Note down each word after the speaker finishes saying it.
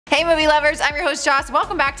Hey movie lovers, I'm your host Joss.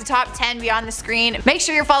 Welcome back to Top 10 Beyond the Screen. Make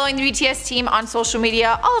sure you're following the BTS team on social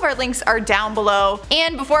media. All of our links are down below.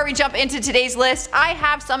 And before we jump into today's list, I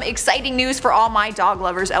have some exciting news for all my dog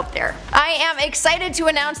lovers out there. I am excited to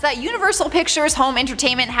announce that Universal Pictures Home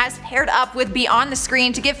Entertainment has paired up with Beyond the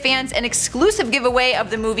Screen to give fans an exclusive giveaway of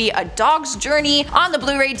the movie A Dog's Journey on the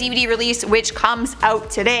Blu-ray DVD release, which comes out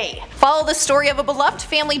today. Follow the story of a beloved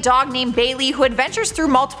family dog named Bailey who adventures through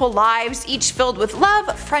multiple lives, each filled with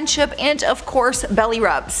love, friendship, and of course belly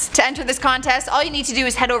rubs. To enter this contest, all you need to do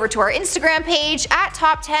is head over to our Instagram page at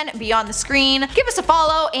Top 10 Beyond the Screen, give us a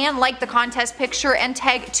follow and like the contest picture and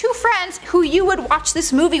tag 2 friends who you would watch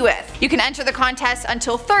this movie with. You can enter the contest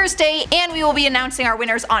until Thursday and we will be announcing our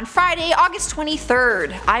winners on Friday, August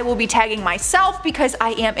 23rd. I will be tagging myself because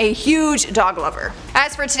I am a huge dog lover.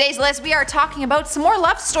 As for today's list, we are talking about some more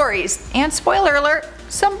love stories and, spoiler alert,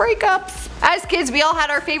 some breakups. As kids, we all had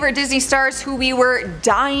our favorite Disney stars who we were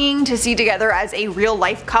dying to see together as a real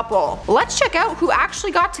life couple. Let's check out who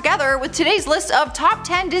actually got together with today's list of top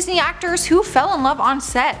 10 Disney actors who fell in love on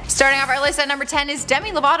set. Starting off our list at number 10 is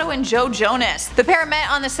Demi Lovato and Joe Jonas. The pair met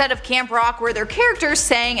on the set of Camp Rock where their characters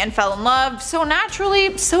sang and fell in love, so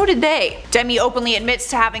naturally, so did they. Demi openly admits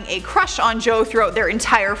to having a crush on Joe throughout their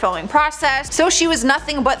entire filming process, so she was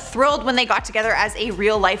nothing but thrilled when they got together as a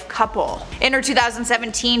real life couple. In her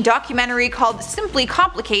 2017 documentary called Simply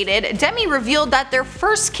Complicated, Demi revealed that their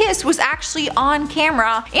first kiss was actually on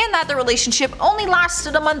camera and that the relationship only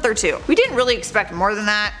lasted a month or two. We didn't really expect more than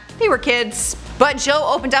that. They were kids. But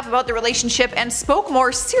Joe opened up about the relationship and spoke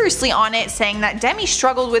more seriously on it, saying that Demi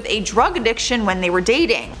struggled with a drug addiction when they were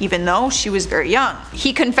dating, even though she was very young.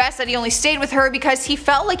 He confessed that he only stayed with her because he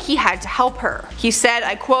felt like he had to help her. He said,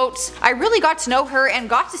 I quote, "I really got to know her and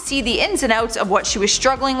got to see the ins and outs of what she was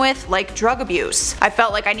struggling with, like drug abuse. I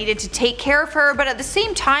felt like I needed to take care of her, but at the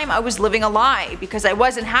same time I was living a lie because I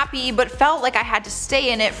wasn't happy but felt like I had to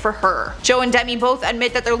stay in it for her." Joe and Demi both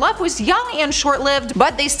admit that their love was young and short-lived,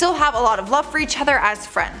 but they still have a lot of love for each other as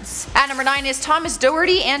friends. At number 9 is Thomas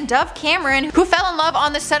Doherty and Dove Cameron, who fell in love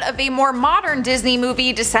on the set of a more modern Disney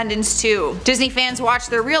movie, Descendants 2. Disney fans watched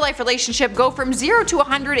their real-life relationship go from 0 to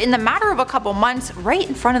 100 in the matter of a couple months right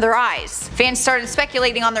in front of their eyes. Fans started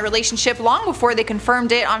speculating on their relationship long before they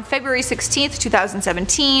confirmed it on February 16th,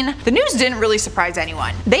 2017. The news didn't really surprise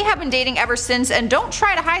anyone. They have been dating ever since and don't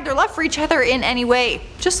try to hide their love for each other in any way.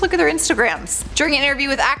 Just look at their Instagrams. During an interview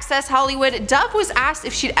with Access Hollywood, Dove was asked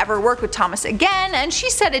if she'd ever work with Thomas again, and she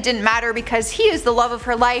said it didn't matter because he is the love of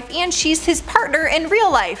her life and she's his partner in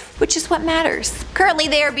real life, which is what matters. Currently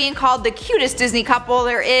they are being called the cutest Disney couple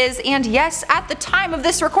there is, and yes, at the time of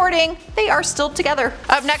this recording, they are still together.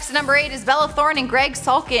 Up next at number 8 is Bella Thorne and Greg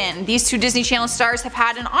Sulkin. These two Disney Channel stars have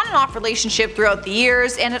had an on and off relationship throughout the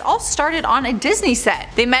years, and it all started on a Disney set.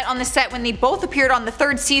 They met on the set when they both appeared on the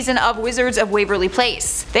 3rd season of Wizards of Waverly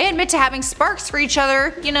Place. They admit to having sparks for each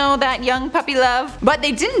other, you know, that young puppy love, but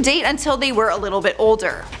they didn't date until they were a little bit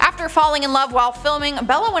older. After falling in love while filming,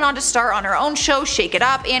 Bella went on to star on her own show Shake It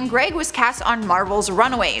Up, and Greg was cast on Marvel's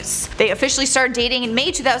Runaways. They officially started dating in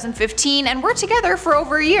May 2015 and were together for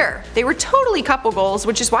over a year. They were totally couple goals,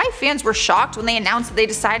 which is why fans were shocked when they announced that they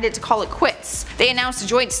decided to call it quits. They announced a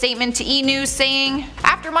joint statement to E! News saying,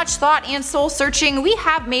 "After much thought and soul searching, we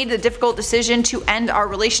have made the difficult decision to end our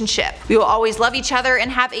relationship. We will always love each other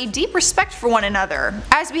and have a deep respect for one another,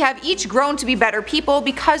 as we have each grown to be better people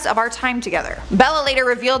because of our time together." Bella later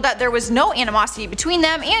revealed that there was no animosity between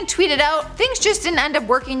them and tweeted out, "Things just didn't end up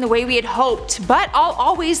working the way we had hoped, but I'll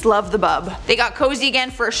always love the bub." They got cozy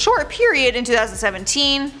again for a short period in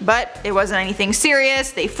 2017, but it wasn't anything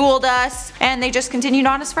serious, they fooled us, and they just continued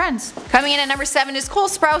on as friends. Coming in at number 7 is Cole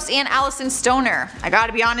Sprouse and Allison Stoner. I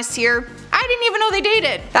gotta be honest here, I didn't even know they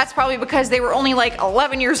dated. That's probably because they were only like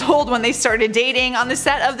 11 years old when they started dating on the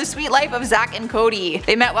set of The Sweet Life of Zack and Cody.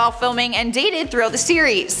 They met while filming and dated throughout the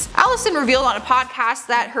series. Allison revealed on a podcast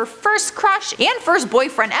that her first crush and first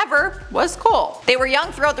boyfriend ever was Cole. They were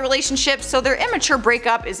young throughout the relationship, so their immature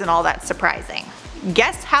breakup isn't all that surprising.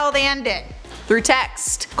 Guess how they ended? Through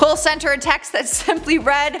text. Cole sent her a text that simply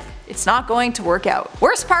read, "It's not going to work out."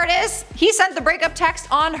 Worst part is, he sent the breakup text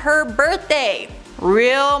on her birthday.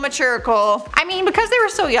 Real mature, Cole. I mean, because they were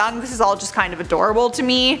so young, this is all just kind of adorable to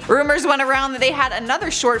me. Rumors went around that they had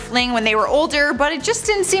another short fling when they were older, but it just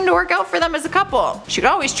didn't seem to work out for them as a couple. She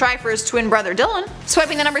could always try for his twin brother Dylan.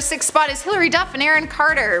 Swiping the number 6 spot is Hilary Duff and Aaron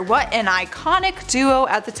Carter. What an iconic duo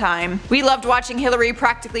at the time. We loved watching Hilary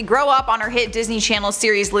practically grow up on her hit Disney Channel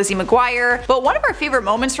series Lizzie McGuire, but one of our favorite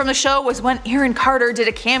moments from the show was when Aaron Carter did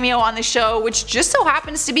a cameo on the show, which just so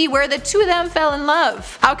happens to be where the two of them fell in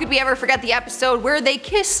love. How could we ever forget the episode where they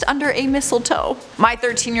kissed under a mistletoe? My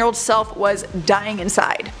 13-year-old self was dying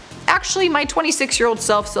inside. Actually, my 26-year-old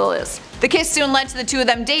self still is. The kiss soon led to the two of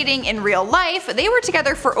them dating in real life. They were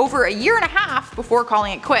together for over a year and a half before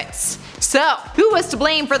calling it quits. So, who was to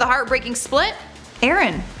blame for the heartbreaking split?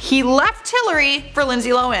 Aaron. He left Hillary for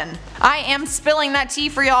Lindsay Lohan. I am spilling that tea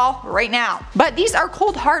for y'all right now. But these are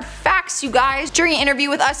cold hard facts, you guys. During an interview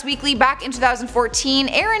with Us Weekly back in 2014,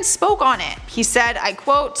 Aaron spoke on it. He said, I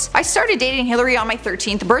quote, "I started dating Hillary on my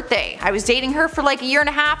 13th birthday. I was dating her for like a year and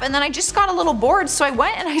a half and then I just got a little bored, so I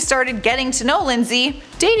went and I started getting to know Lindsay,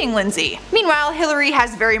 dating Lindsay." Meanwhile, Hillary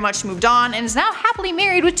has very much moved on and is now happily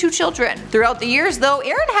married with 2 children. Throughout the years though,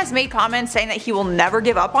 Aaron has made comments saying that he will never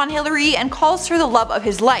give up on Hillary and calls her the love of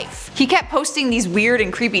his life. He kept posting these weird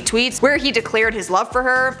and creepy tweets where he declared his love for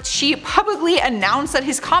her. She publicly announced that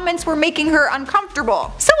his comments were making her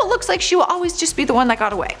uncomfortable. So it looks like she will always just be the one that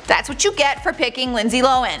got away. That's what you get for picking Lindsay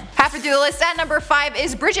Lohan. Halfway through the list at number 5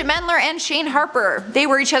 is Bridget Mendler and Shane Harper. They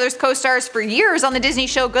were each other's co-stars for years on the Disney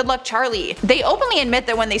show Good Luck Charlie. They openly admit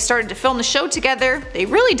that when they started to film the show together, they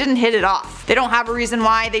really didn't hit it off. They don't have a reason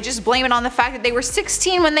why, they just blame it on the fact that they were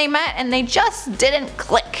 16 when they met and they just didn't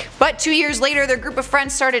click. But 2 years later, their group of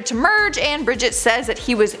friends started to merge and Bridget says that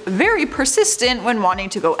he was very persistent when wanting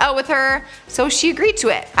to go out with her, so she agreed to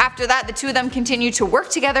it. After that, the two of them continued to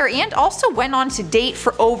work together and also went on to date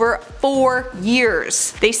for over 4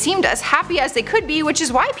 years. They seemed as happy as they could be, which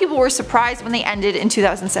is why people were surprised when they ended in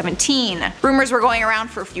 2017. Rumors were going around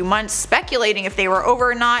for a few months speculating if they were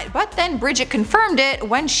over or not, but then Bridget confirmed it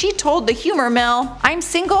when she told the humor mill, "I'm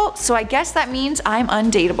single, so I guess that means I'm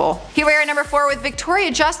undateable." Here we are at number 4 with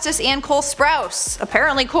Victoria Justice and Cole Sprouse.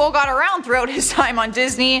 Apparently Cole got around throughout his time on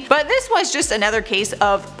Disney, but this was just another case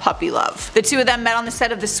of puppy love. The two of them met on the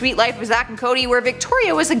set of The Sweet Life of Zack and Cody, where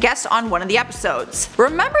Victoria was a guest on one of the episodes.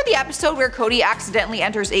 Remember the episode where Cody accidentally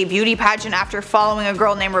enters a beauty pageant after following a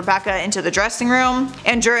girl named Rebecca into the dressing room?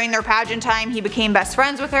 And during their pageant time, he became best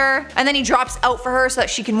friends with her, and then he drops out for her so that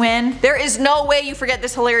she can win? There is no way you forget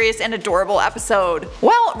this hilarious and adorable episode.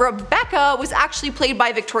 Well, Rebecca was actually played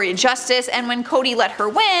by Victoria Justice, and when Cody let her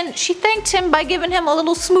win, she thanked him by giving him a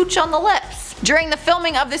little smooch on the lips. During the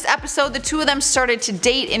filming of this episode, the two of them started to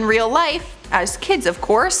date in real life, as kids of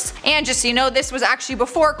course, and just so you know, this was actually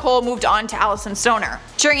before Cole moved on to Allison Stoner.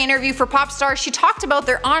 During an interview for Popstar, she talked about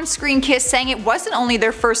their on-screen kiss, saying it wasn't only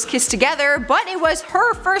their first kiss together, but it was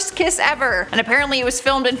her first kiss ever, and apparently it was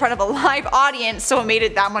filmed in front of a live audience, so it made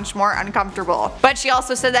it that much more uncomfortable. But she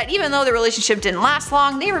also said that even though the relationship didn't last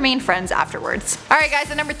long, they remained friends afterwards. Alright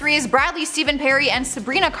guys, at number 3 is Bradley Stephen Perry and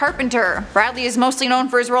Sabrina Carpenter. Bradley is mostly known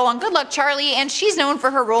for his role on Good Luck Charlie, and she's known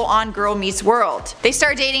for her role on Girl Meets World. They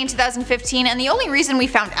started dating in 2015, and the only reason we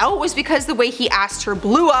found out was because the way he asked her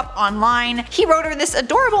blew up online. He wrote her this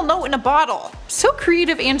adorable note in a bottle. So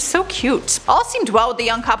creative and so cute. All seemed well with the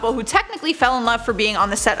young couple, who technically fell in love for being on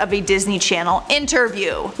the set of a Disney Channel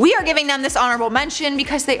interview. We are giving them this honorable mention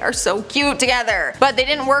because they are so cute together. But they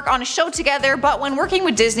didn't work on a show together, but when working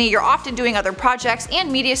with Disney, you're often doing other projects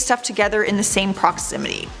and media stuff together in the same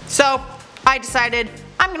proximity. So I decided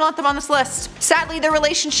I'm gonna let them on this list. Sadly, their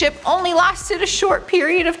relationship only lasted a short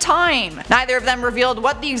period of time. Neither of them revealed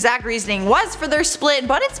what the exact reasoning was for their split,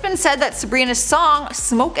 but it's been said that Sabrina's song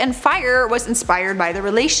Smoke and Fire was inspired by the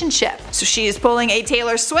relationship. So she is pulling a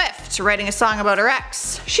Taylor Swift, writing a song about her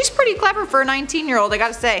ex. She's pretty clever for a 19-year-old, I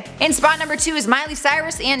gotta say. In spot number 2 is Miley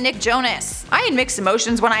Cyrus and Nick Jonas. I had mixed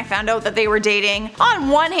emotions when I found out that they were dating. On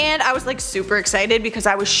one hand, I was like super excited because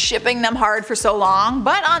I was shipping them hard for so long,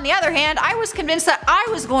 but on the other hand, I was convinced that I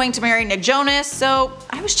was going to marry Nick Jonas, so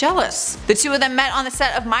I was jealous. The two of them met on the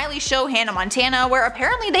set of Miley's show Hannah Montana, where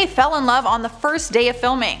apparently they fell in love on the first day of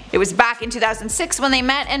filming. It was back in 2006 when they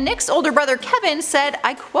met, and Nick's older brother Kevin said,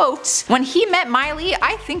 I quote, "When he met Miley,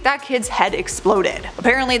 I think that kid's head exploded."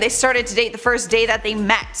 Apparently they started to date the first day that they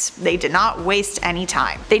met. They did not waste any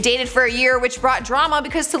time. They dated for a year, which brought drama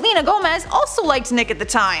because Selena Gomez also liked Nick at the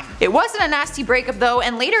time. It wasn't a nasty breakup though,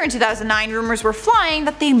 and later in 2009 rumors were flying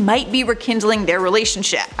that they might be rekindling their relationship.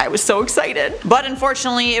 I was so excited. But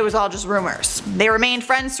unfortunately, it was all just rumors. They remained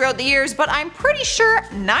friends throughout the years, but I'm pretty sure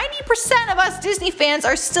 90% of us Disney fans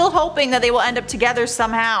are still hoping that they will end up together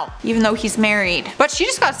somehow, even though he's married. But she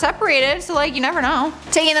just got separated, so like, you never know.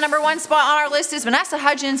 Taking the number 1 spot on our list is Vanessa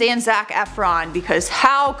Hudgens and Zac Efron, because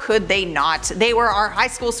how could they not? They were our high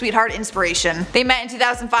school sweetheart inspiration. They met in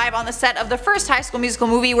 2005 on the set of the first High School Musical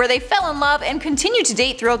movie, where they fell in love and continued to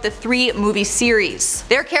date throughout the 3-movie series.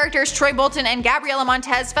 Their characters, Troy Bolton and Gabriella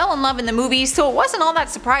Montez fell in love in the movie, so it wasn't all that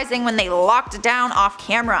surprising when they locked it down off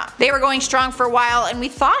camera. They were going strong for a while, and we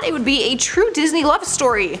thought it would be a true Disney love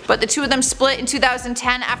story, but the two of them split in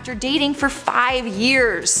 2010 after dating for 5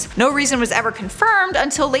 years. No reason was ever confirmed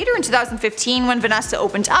until later in 2015 when Vanessa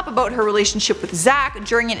opened up about her relationship with Zach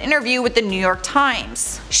during an interview with the New York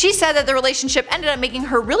Times. She said that the relationship ended up making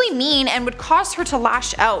her really mean and would cause her to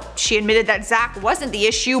lash out. She admitted that Zach wasn't the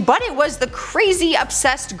issue, but it was the crazy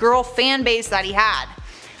obsessed girl fan base that he had.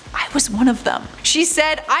 I was one of them. She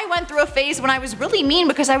said, "I went through a phase when I was really mean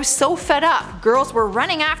because I was so fed up. Girls were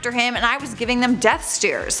running after him and I was giving them death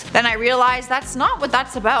stares. Then I realized that's not what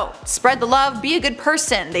that's about. Spread the love, be a good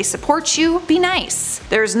person. They support you, be nice."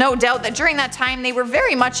 There's no doubt that during that time they were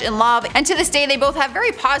very much in love, and to this day they both have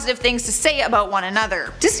very positive things to say about one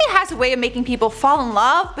another. Disney has a way of making people fall in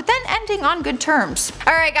love, but then ending on good terms.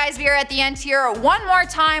 Alright guys, we are at the end here. One more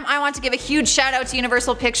time, I want to give a huge shout out to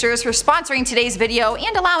Universal Pictures for sponsoring today's video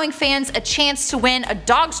and allowing fans a chance to win A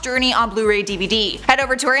Dog's Journey on Blu-ray DVD. Head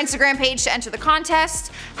over to our Instagram page to enter the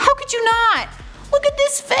contest. How could you not? Look at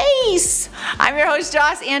this face! I'm your host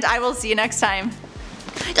Joss, and I will see you next time.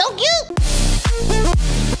 Go cute!